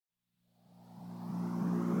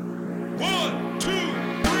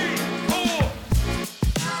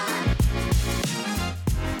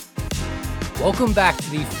Welcome back to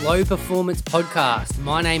the Flow Performance Podcast.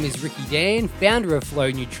 My name is Ricky Dan, founder of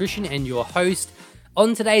Flow Nutrition and your host.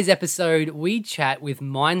 On today's episode, we chat with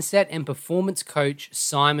mindset and performance coach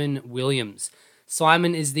Simon Williams.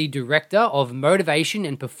 Simon is the director of Motivation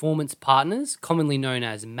and Performance Partners, commonly known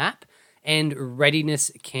as MAP, and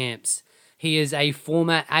Readiness Camps. He is a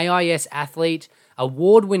former AIS athlete,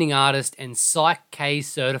 award-winning artist, and Psych K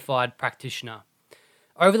certified practitioner.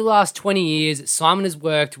 Over the last 20 years, Simon has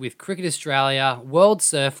worked with Cricket Australia, World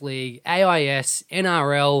Surf League, AIS,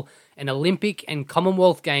 NRL, and Olympic and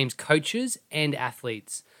Commonwealth Games coaches and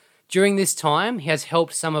athletes. During this time, he has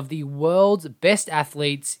helped some of the world's best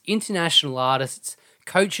athletes, international artists,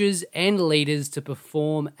 coaches, and leaders to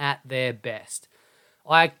perform at their best.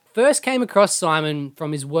 I first came across Simon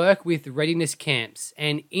from his work with Readiness Camps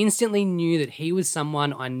and instantly knew that he was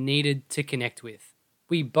someone I needed to connect with.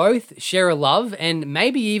 We both share a love and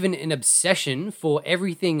maybe even an obsession for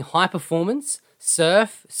everything high performance,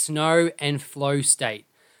 surf, snow, and flow state.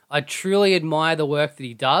 I truly admire the work that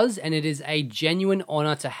he does, and it is a genuine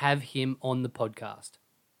honor to have him on the podcast.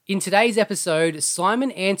 In today's episode,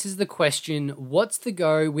 Simon answers the question, what's the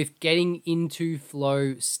go with getting into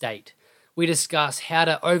flow state? We discuss how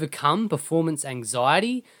to overcome performance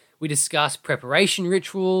anxiety. We discuss preparation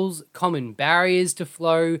rituals, common barriers to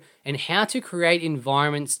flow, and how to create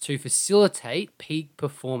environments to facilitate peak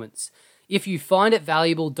performance. If you find it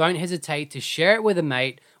valuable, don't hesitate to share it with a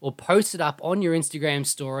mate or post it up on your Instagram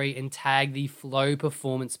story and tag the Flow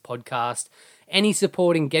Performance Podcast. Any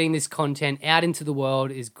support in getting this content out into the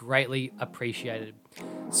world is greatly appreciated.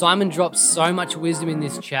 Simon drops so much wisdom in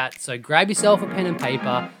this chat, so grab yourself a pen and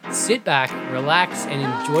paper, sit back, relax, and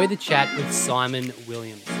enjoy the chat with Simon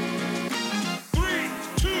Williams.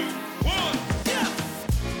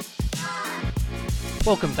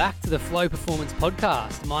 Welcome back to the Flow Performance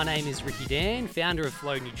Podcast. My name is Ricky Dan, founder of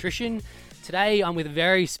Flow Nutrition. Today I'm with a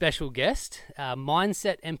very special guest,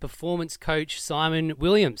 mindset and performance coach Simon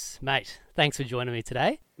Williams. Mate, thanks for joining me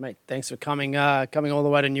today. Mate, thanks for coming all the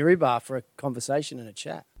way to Nuribar for a conversation and a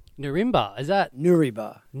chat. Nurimbah, is that?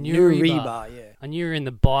 Nuribar, yeah. I knew you were in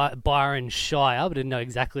the Byron Shire, but I didn't know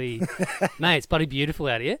exactly. Mate, it's bloody beautiful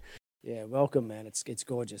out here. Yeah, welcome, man. It's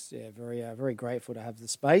gorgeous. Yeah, very grateful to have the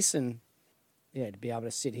space and to be able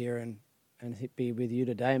to sit here and be with you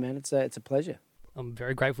today, man. It's a pleasure. I'm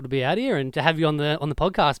very grateful to be out here and to have you on the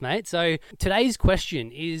podcast, mate. So today's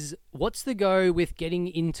question is, what's the go with getting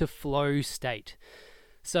into flow state?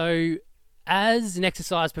 So as an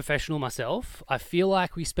exercise professional myself, I feel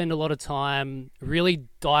like we spend a lot of time really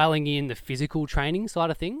dialing in the physical training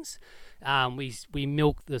side of things. We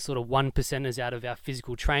milk the sort of 1%ers out of our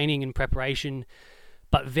physical training and preparation,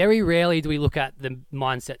 but very rarely do we look at the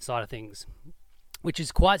mindset side of things, which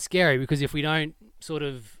is quite scary because if we don't sort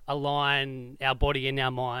of align our body and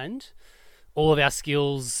our mind, all of our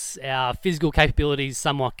skills, our physical capabilities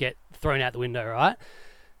somewhat get thrown out the window, right?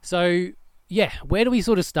 So, yeah, where do we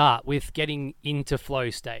sort of start with getting into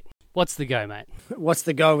flow state? What's the go, mate? What's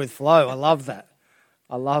the go with flow? I love that.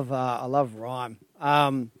 I love rhyme.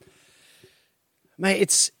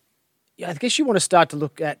 Mate, I guess you want to start to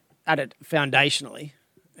look at it foundationally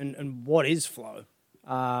and what is flow.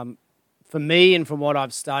 For me and from what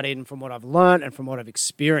I've studied and from what I've learned and from what I've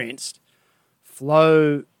experienced,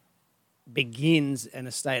 flow begins in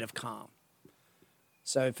a state of calm.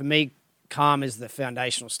 So for me, calm is the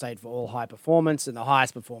foundational state for all high performance, and the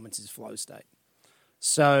highest performance is flow state.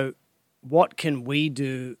 So what can we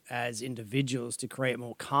do as individuals to create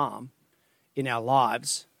more calm in our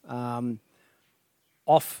lives,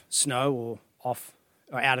 off snow or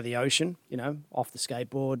out of the ocean, off the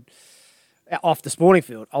skateboard, off the sporting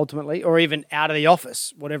field, ultimately, or even out of the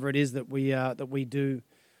office, whatever it is that we do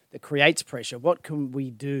that creates pressure. What can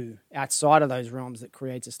we do outside of those realms that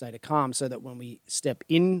creates a state of calm so that when we step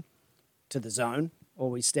in to the zone or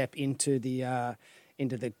we step into the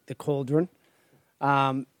cauldron,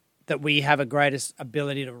 that we have a greatest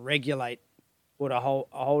ability to regulate or to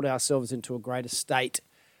hold ourselves into a greater state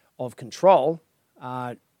of control,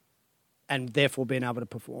 and therefore being able to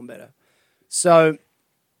perform better. So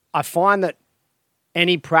I find that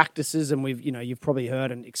any practices, and you've probably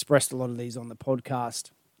heard and expressed a lot of these on the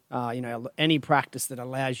podcast, any practice that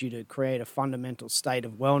allows you to create a fundamental state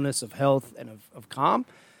of wellness, of health, and of calm,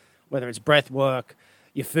 whether it's breath work,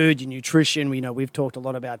 your food, your nutrition, we've talked a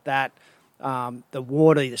lot about that, the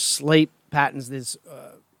water, the sleep patterns. There's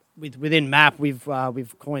within MAP, we've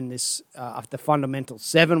coined this the fundamental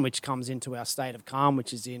 7, which comes into our state of calm,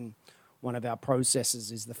 which is in one of our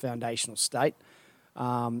processes, is the foundational state.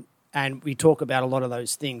 And we talk about a lot of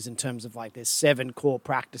those things in terms of there's 7 core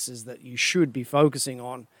practices that you should be focusing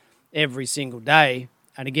on every single day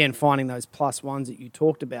And again, finding those plus ones that you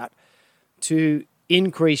talked about to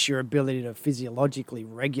increase your ability to physiologically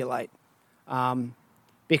regulate.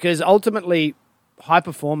 Because ultimately, high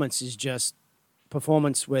performance is just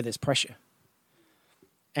performance where there's pressure.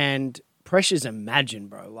 And pressure's imagined,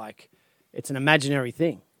 bro. Like, it's an imaginary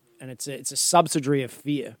thing. And it's a subsidiary of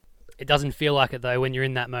fear. It doesn't feel like it, though, when you're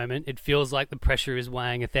in that moment. It feels like the pressure is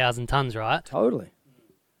weighing 1,000 tons, right? Totally.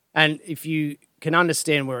 And if you can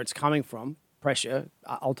understand where it's coming from, pressure,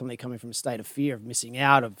 ultimately coming from a state of fear, of missing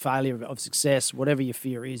out, of failure, of success, whatever your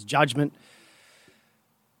fear is, judgment.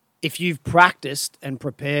 If you've practiced and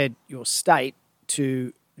prepared your state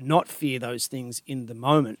to not fear those things in the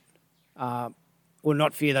moment, or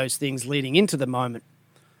not fear those things leading into the moment,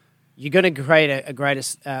 you're going to create a greater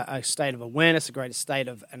state of awareness, a greater state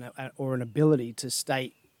of an ability to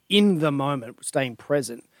stay in the moment, staying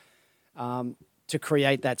present, to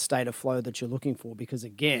create that state of flow that you're looking for. Because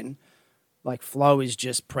again, like, flow is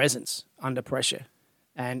just presence under pressure.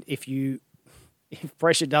 And if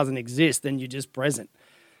pressure doesn't exist, then you're just present.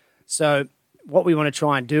 So what we want to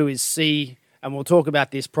try and do is see, and we'll talk about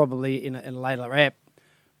this probably in a later ep,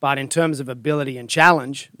 but in terms of ability and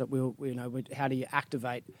challenge, that how do you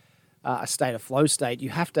activate a state of flow state? You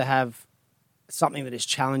have to have something that is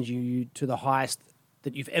challenging you to the highest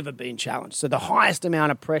that you've ever been challenged. So the highest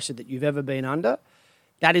amount of pressure that you've ever been under,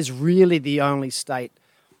 that is really the only state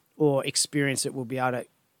or experience that will be able to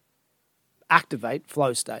activate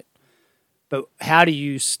flow state. But how do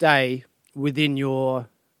you stay within your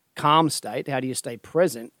calm state? How do you stay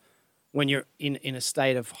present when you're in a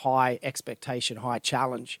state of high expectation, high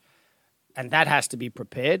challenge? And that has to be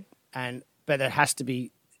prepared, but it has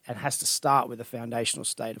to start with a foundational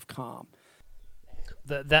state of calm.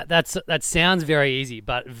 That sounds very easy,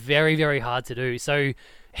 but very, very hard to do. So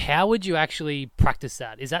how would you actually practice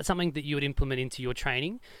that? Is that something that you would implement into your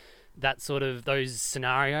training? That sort of those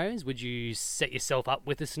scenarios? Would you set yourself up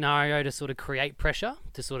with a scenario to sort of create pressure,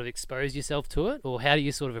 to sort of expose yourself to it? Or how do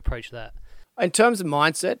you sort of approach that? In terms of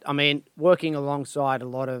mindset, I mean, working alongside a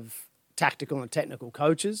lot of tactical and technical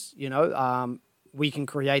coaches, we can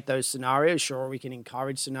create those scenarios. Sure, we can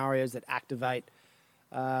encourage scenarios that activate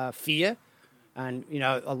fear. And,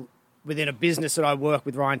 within a business that I work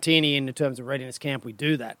with Ryan Tierney in terms of Readiness Camp, we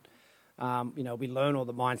do that. We learn all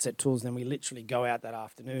the mindset tools, then we literally go out that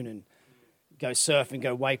afternoon and go surfing,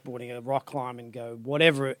 go wakeboarding, go rock climbing, go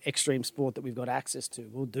whatever extreme sport that we've got access to.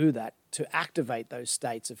 We'll do that to activate those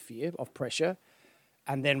states of fear, of pressure,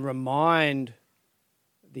 and then remind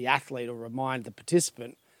the athlete or remind the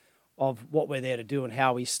participant of what we're there to do and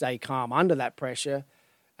how we stay calm under that pressure,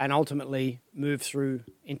 and ultimately move through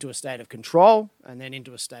into a state of control and then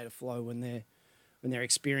into a state of flow when they're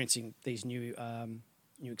experiencing these new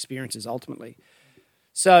experiences ultimately.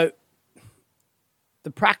 So the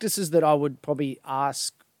practices that I would probably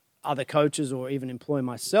ask other coaches or even employ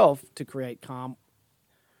myself to create calm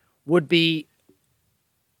would be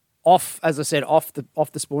off the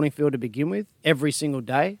sporting field to begin with, every single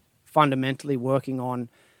day, fundamentally working on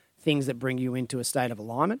things that bring you into a state of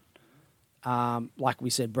alignment. Like we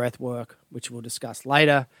said, breath work, which we'll discuss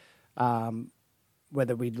later,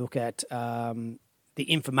 whether we look at the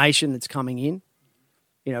information that's coming in,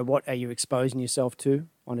 what are you exposing yourself to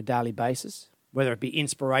on a daily basis, whether it be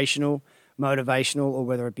inspirational, motivational, or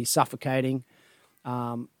whether it be suffocating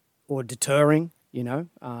or deterring,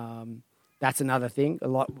 that's another thing.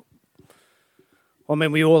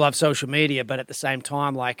 We all have social media, but at the same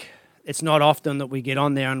time, like, it's not often that we get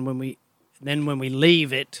on there, and when we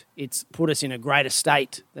leave it, it's put us in a greater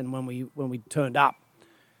state than when we turned up.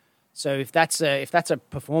 So if that's a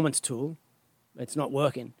performance tool, it's not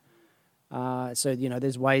working.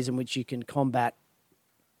 There's ways in which you can combat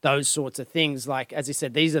those sorts of things. Like, as I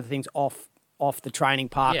said, these are the things off the training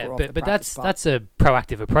park. Yeah, or off but the that's park. that's a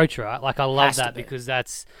proactive approach, right? Like, I love that because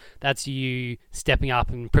that's you stepping up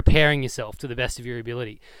and preparing yourself to the best of your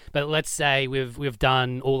ability. But let's say we've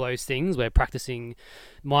done all those things. We're practicing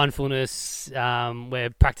mindfulness.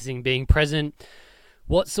 We're practicing being present.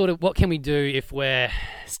 What can we do if we're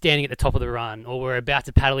standing at the top of the run, or we're about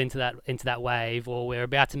to paddle into that wave, or we're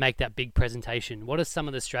about to make that big presentation? What are some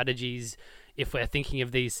of the strategies if we're thinking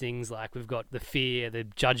of these things, like we've got the fear, the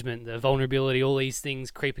judgment, the vulnerability, all these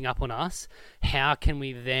things creeping up on us? How can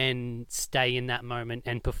we then stay in that moment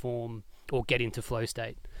and perform or get into flow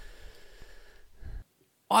state?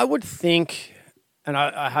 I would think, and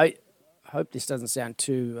I hope this doesn't sound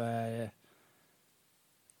too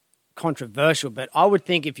controversial, but I would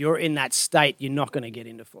think if you're in that state, you're not going to get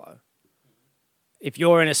into flow. If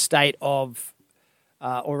you're in a state of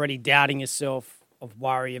already doubting yourself, of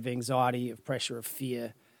worry, of anxiety, of pressure, of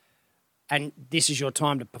fear, and this is your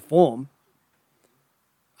time to perform,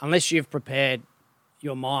 unless you've prepared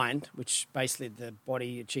your mind, which basically the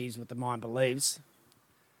body achieves what the mind believes,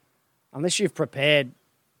 unless you've prepared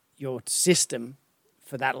your system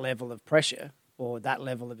for that level of pressure or that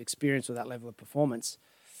level of experience or that level of performance,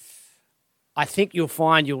 I think you'll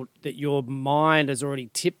find that your mind has already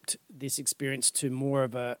tipped this experience to more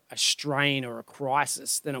of a strain or a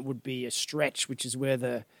crisis than it would be a stretch, which is where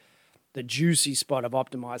the juicy spot of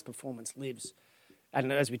optimized performance lives.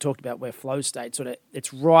 And as we talked about, where flow state, sort of,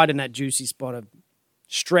 it's right in that juicy spot of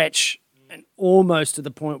stretch and almost to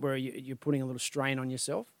the point where you're putting a little strain on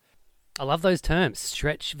yourself. I love those terms,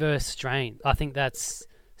 stretch versus strain. I think that's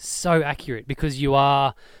so accurate, because you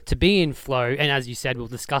are, to be in flow, and as you said, we'll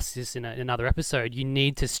discuss this in another episode, you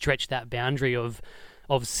need to stretch that boundary of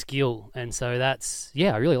skill. And so that's,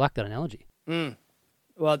 I really like that analogy.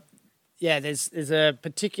 Well, yeah, there's a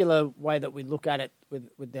particular way that we look at it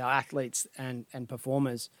with our athletes and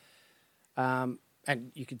performers. And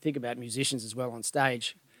you can think about musicians as well on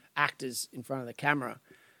stage, actors in front of the camera.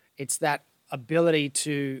 It's that ability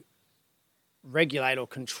to regulate or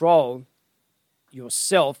control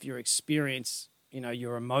yourself, your experience,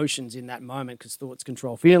 your emotions in that moment, because thoughts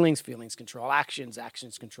control feelings, feelings control actions,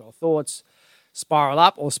 actions control thoughts, spiral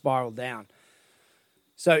up or spiral down.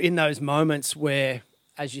 So in those moments where,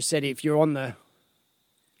 as you said, if you're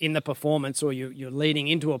in the performance or you're leading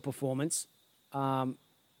into a performance, and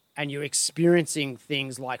you're experiencing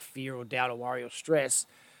things like fear or doubt or worry or stress,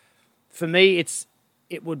 for me,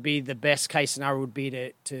 it would be the best case scenario would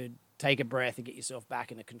be to take a breath and get yourself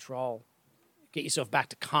back into control. Get yourself back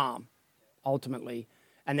to calm, ultimately.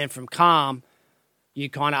 And then from calm, you're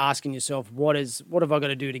kind of asking yourself, what have I got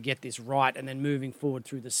to do to get this right? And then moving forward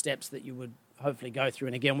through the steps that you would hopefully go through.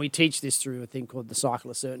 And again, we teach this through a thing called the Cycle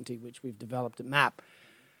of Certainty, which we've developed at MAP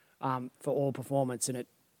for all performance. And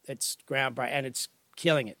it's groundbreaking, and it's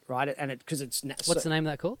killing it, right? And because it's... What's the name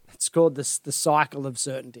of that called? It's called the Cycle of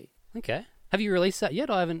Certainty. Okay. Have you released that yet?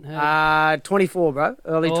 I haven't heard. 24, bro.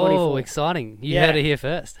 Early 24. Oh, exciting. You heard it here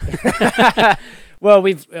first. Well,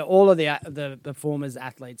 we've all of the performers,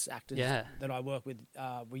 athletes, actors that I work with,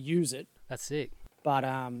 we use it. That's sick. But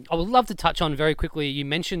I would love to touch on very quickly, you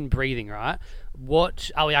mentioned breathing, right?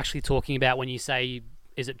 What are we actually talking about when you say,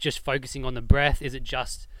 is it just focusing on the breath? Is it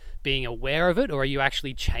just being aware of it? Or are you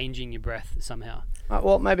actually changing your breath somehow?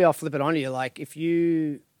 Well, maybe I'll flip it on you. Like if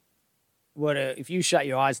you shut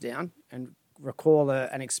your eyes down and recall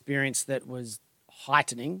an experience that was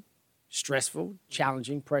heightening, stressful,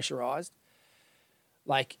 challenging, pressurized,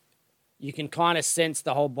 like you can kind of sense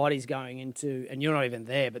the whole body's going into, and you're not even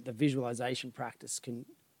there, but the visualization practice can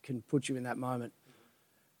put you in that moment.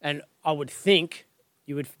 And I would think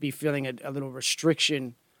you would be feeling a little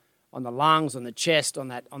restriction on the lungs, on the chest, on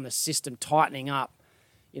the system tightening up,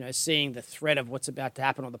 seeing the threat of what's about to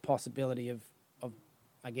happen or the possibility of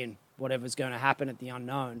again, whatever's going to happen at the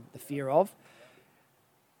unknown, the fear of.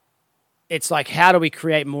 It's like, how do we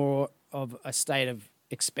create more of a state of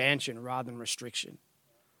expansion rather than restriction?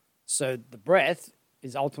 So the breath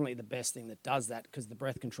is ultimately the best thing that does that, because the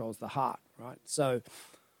breath controls the heart, right? So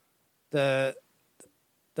I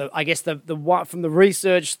guess the one from the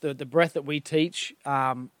research, the breath that we teach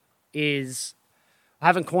is, I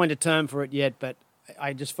haven't coined a term for it yet, but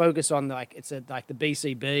I just focus on like the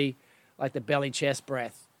BCB, like the belly chest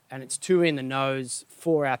breath, and it's 2 in the nose,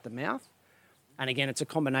 4 out the mouth. And again, it's a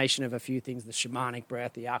combination of a few things, the shamanic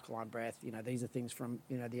breath, the alkaline breath, these are things from,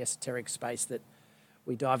 the esoteric space that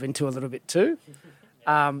we dive into a little bit too.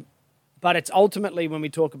 But it's ultimately, when we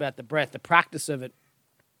talk about the breath, the practice of it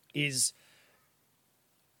is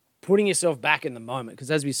putting yourself back in the moment.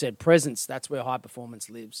 Because as we said, presence, that's where high performance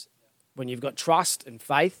lives. When you've got trust and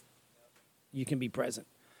faith, you can be present.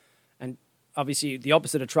 And obviously, the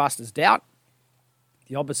opposite of trust is doubt.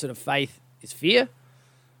 The opposite of faith is fear,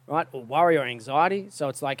 right? Or worry or anxiety. So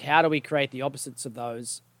it's like, how do we create the opposites of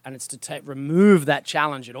those? And it's to remove that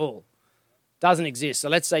challenge at all. Doesn't exist. So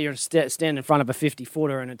let's say you're standing in front of a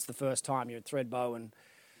 50-footer and it's the first time you're at Threadbow and,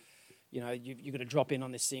 you're going to drop in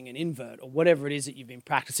on this thing and invert, or whatever it is that you've been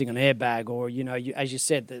practicing on airbag, or, as you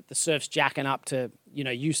said, the surf's jacking up to,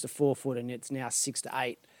 used to 4 foot and it's now 6 to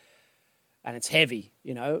 8. And it's heavy,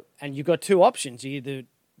 and you've got 2 options. You either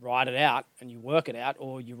ride it out and you work it out,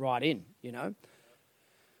 or you ride in,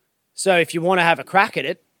 So if you want to have a crack at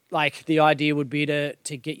it, like the idea would be to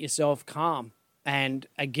get yourself calm. And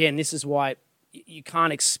again, this is why you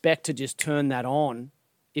can't expect to just turn that on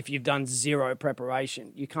if you've done zero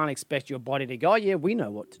preparation. You can't expect your body to go, oh, yeah, we know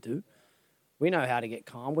what to do. We know how to get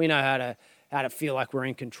calm. We know how to feel like we're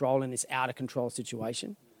in control in this out of control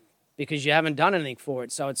situation, because you haven't done anything for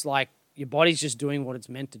it. So it's like your body's just doing what it's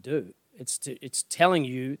meant to do. It's telling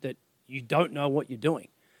you that you don't know what you're doing.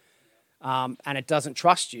 and it doesn't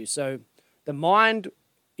trust you. So the mind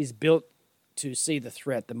is built to see the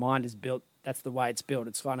threat. The mind is built, that's the way it's built.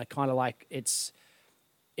 It's kind of like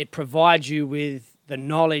it provides you with the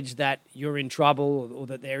knowledge that you're in trouble or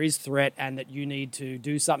that there is threat and that you need to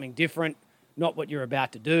do something different, not what you're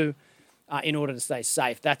about to do, in order to stay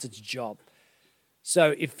safe. That's its job.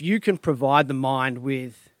 So if you can provide the mind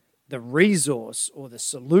with the resource or the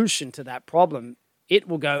solution to that problem, it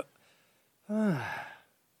will go,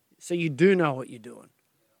 so you do know what you're doing.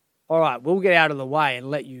 All right, we'll get out of the way and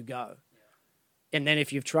let you go. And then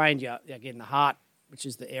if you've trained again, the heart, which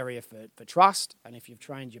is the area for trust, and if you've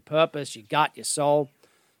trained your purpose, your gut, your soul,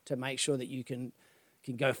 to make sure that you can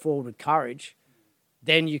go forward with courage,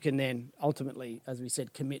 then you can then ultimately, as we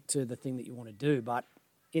said, commit to the thing that you want to do. But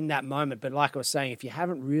in that moment, but like I was saying, if you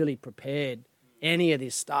haven't really prepared any of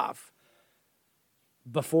this stuff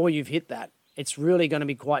before you've hit that, it's really going to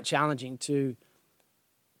be quite challenging to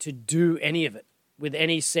do any of it with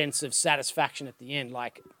any sense of satisfaction at the end.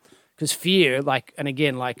 Like, because fear, like, and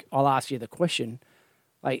again, like, I'll ask you the question,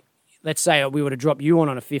 like, let's say we were to drop you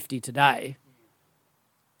on a 50 today,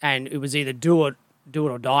 and it was either do it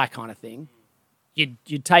or die kind of thing.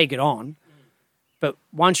 You'd take it on, but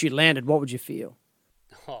once you landed, what would you feel?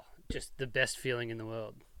 Oh, just the best feeling in the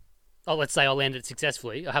world. Oh, let's say I landed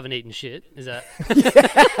successfully. I haven't eaten shit. Is that?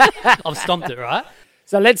 I've stomped it, right?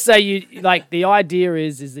 So let's say you, like, the idea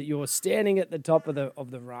is that you're standing at the top of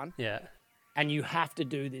the run. Yeah. And you have to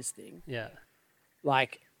do this thing. Yeah.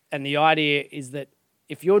 Like, and the idea is that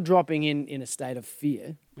if you're dropping in a state of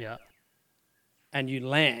fear. Yeah. And you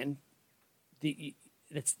land,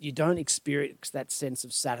 you don't experience that sense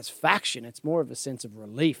of satisfaction. It's more of a sense of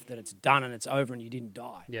relief that it's done and it's over and you didn't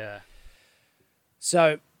die. Yeah.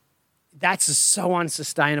 So that's so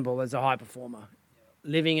unsustainable as a high performer.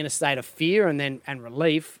 Living in a state of fear and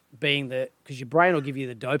relief being because your brain will give you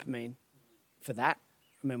the dopamine for that.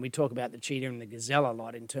 I mean, we talk about the cheetah and the gazelle a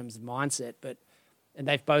lot in terms of mindset, and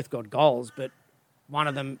they've both got goals, but one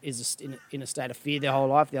of them is in a state of fear their whole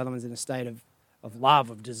life. The other one's in a state of love,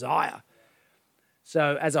 of desire.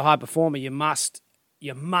 So as a high performer, you must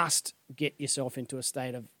get yourself into a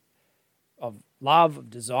state of love, of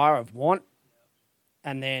desire, of want,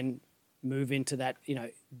 and then move into that,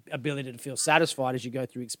 ability to feel satisfied as you go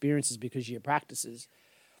through experiences because of your practices.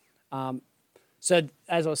 So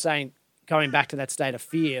as I was saying, going back to that state of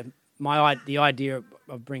fear, the idea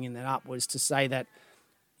of bringing that up was to say that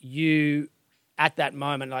you, at that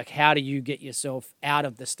moment, like, how do you get yourself out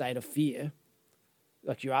of the state of fear?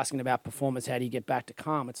 Like, you're asking about performance, how do you get back to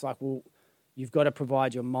calm? It's like, well, you've got to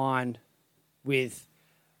provide your mind with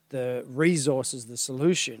the resources, the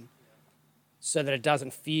solution, so that it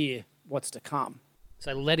doesn't fear what's to come.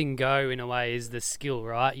 So letting go, in a way, is the skill,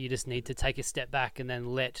 right? You just need to take a step back and then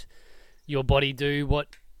let your body do what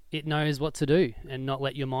it knows what to do and not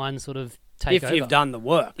let your mind sort of take over. If you've done the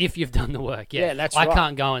work. If you've done the work, yeah. Yeah, that's right. I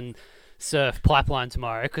can't go and surf Pipeline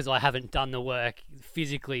tomorrow because I haven't done the work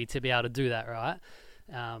physically to be able to do that, right?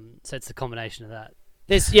 So it's a combination of that.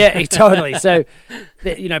 Totally. So,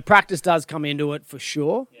 practice does come into it for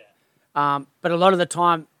sure. Yeah. But a lot of the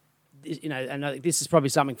time, and I think this is probably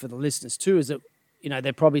something for the listeners too, is that,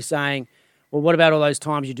 they're probably saying, well, what about all those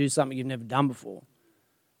times you do something you've never done before?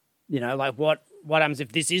 Like what happens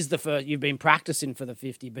if this is the first, you've been practicing for the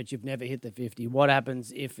 50, but you've never hit the 50? What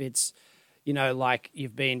happens if it's, like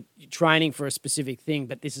you've been training for a specific thing,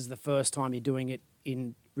 but this is the first time you're doing it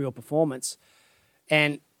in real performance?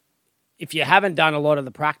 And if you haven't done a lot of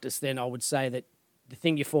the practice, then I would say that the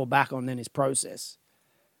thing you fall back on then is process.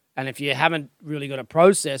 And if you haven't really got a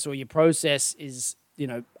process, or your process is,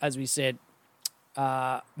 as we said,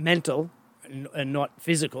 mental and not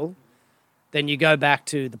physical, then you go back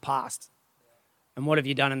to the past. And what have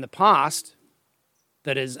you done in the past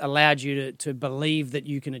that has allowed you to believe that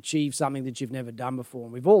you can achieve something that you've never done before?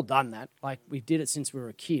 And we've all done that. Like, we did it since we were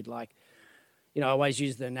a kid. Like, I always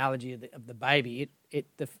use the analogy of the baby. It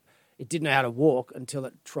didn't know how to walk until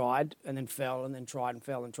it tried, and then fell, and then tried and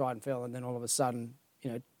fell and tried and fell, and then all of a sudden,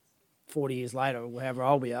 40 years later, or however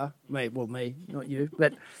old we are, me, not you,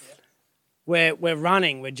 but we're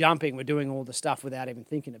running, we're jumping, we're doing all the stuff without even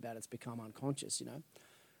thinking about it. It's become unconscious,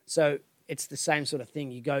 So it's the same sort of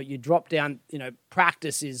thing. You drop down,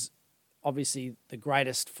 practice is obviously the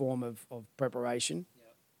greatest form of preparation,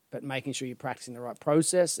 but making sure you're practicing the right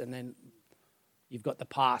process, and then you've got the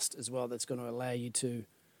past as well that's going to allow you to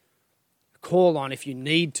call on if you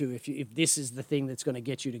need to, if this is the thing that's going to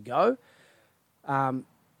get you to go.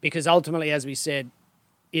 Because ultimately, as we said,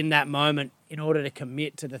 in that moment, in order to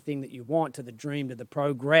commit to the thing that you want, to the dream, to the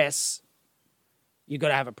progress, you've got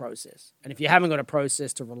to have a process. And if you haven't got a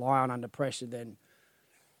process to rely on under pressure, then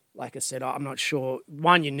like I said, I'm not sure.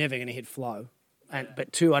 One, you're never going to hit flow.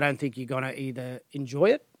 But two, I don't think you're going to either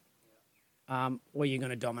enjoy it or you're going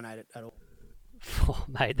to dominate it at all. Oh,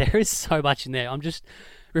 mate, there is so much in there. I'm just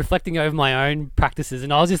reflecting over my own practices,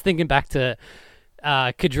 and I was just thinking back to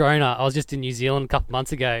Cadrona. I was just in New Zealand a couple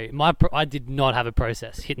months ago. I did not have a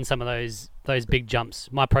process hitting some of those big jumps.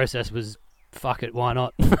 My process was, fuck it, why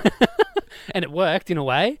not? And it worked in a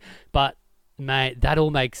way, but mate, that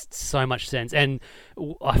all makes so much sense. And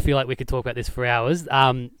I feel like we could talk about this for hours.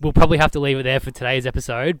 We'll probably have to leave it there for today's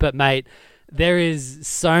episode, but mate, there is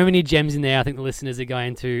so many gems in there I think the listeners are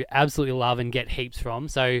going to absolutely love and get heaps from.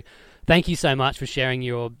 So thank you so much for sharing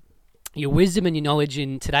your wisdom and your knowledge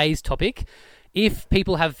in today's topic. If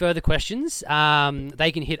people have further questions,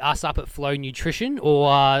 they can hit us up at Flow Nutrition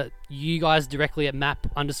or you guys directly at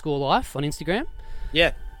map_life on Instagram.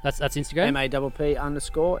 Yeah. That's Instagram.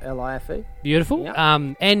 MAPP_LIFE. Beautiful. Yep.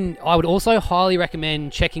 And I would also highly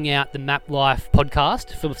recommend checking out the Map Life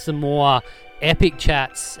podcast for some more epic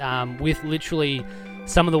chats with literally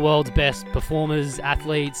some of the world's best performers,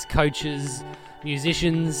 athletes, coaches,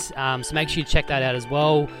 musicians. So make sure you check that out as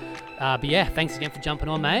well. But yeah, thanks again for jumping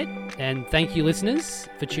on, mate. And thank you, listeners,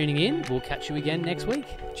 for tuning in. We'll catch you again next week.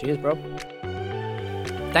 Cheers, bro.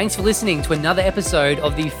 Thanks for listening to another episode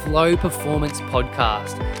of the Flow Performance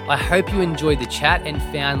Podcast. I hope you enjoyed the chat and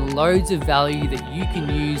found loads of value that you can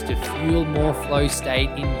use to fuel more flow state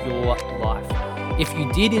in your life. If you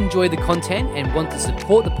did enjoy the content and want to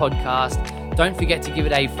support the podcast, don't forget to give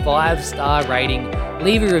it a 5-star rating,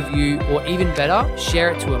 leave a review, or even better,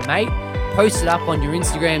 share it to a mate, post it up on your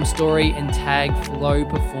Instagram story and tag Flow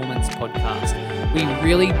Performance Podcast. We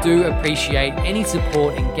really do appreciate any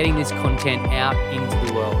support in getting this content out into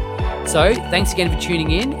the world. So thanks again for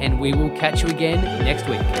tuning in, and we will catch you again next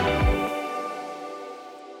week.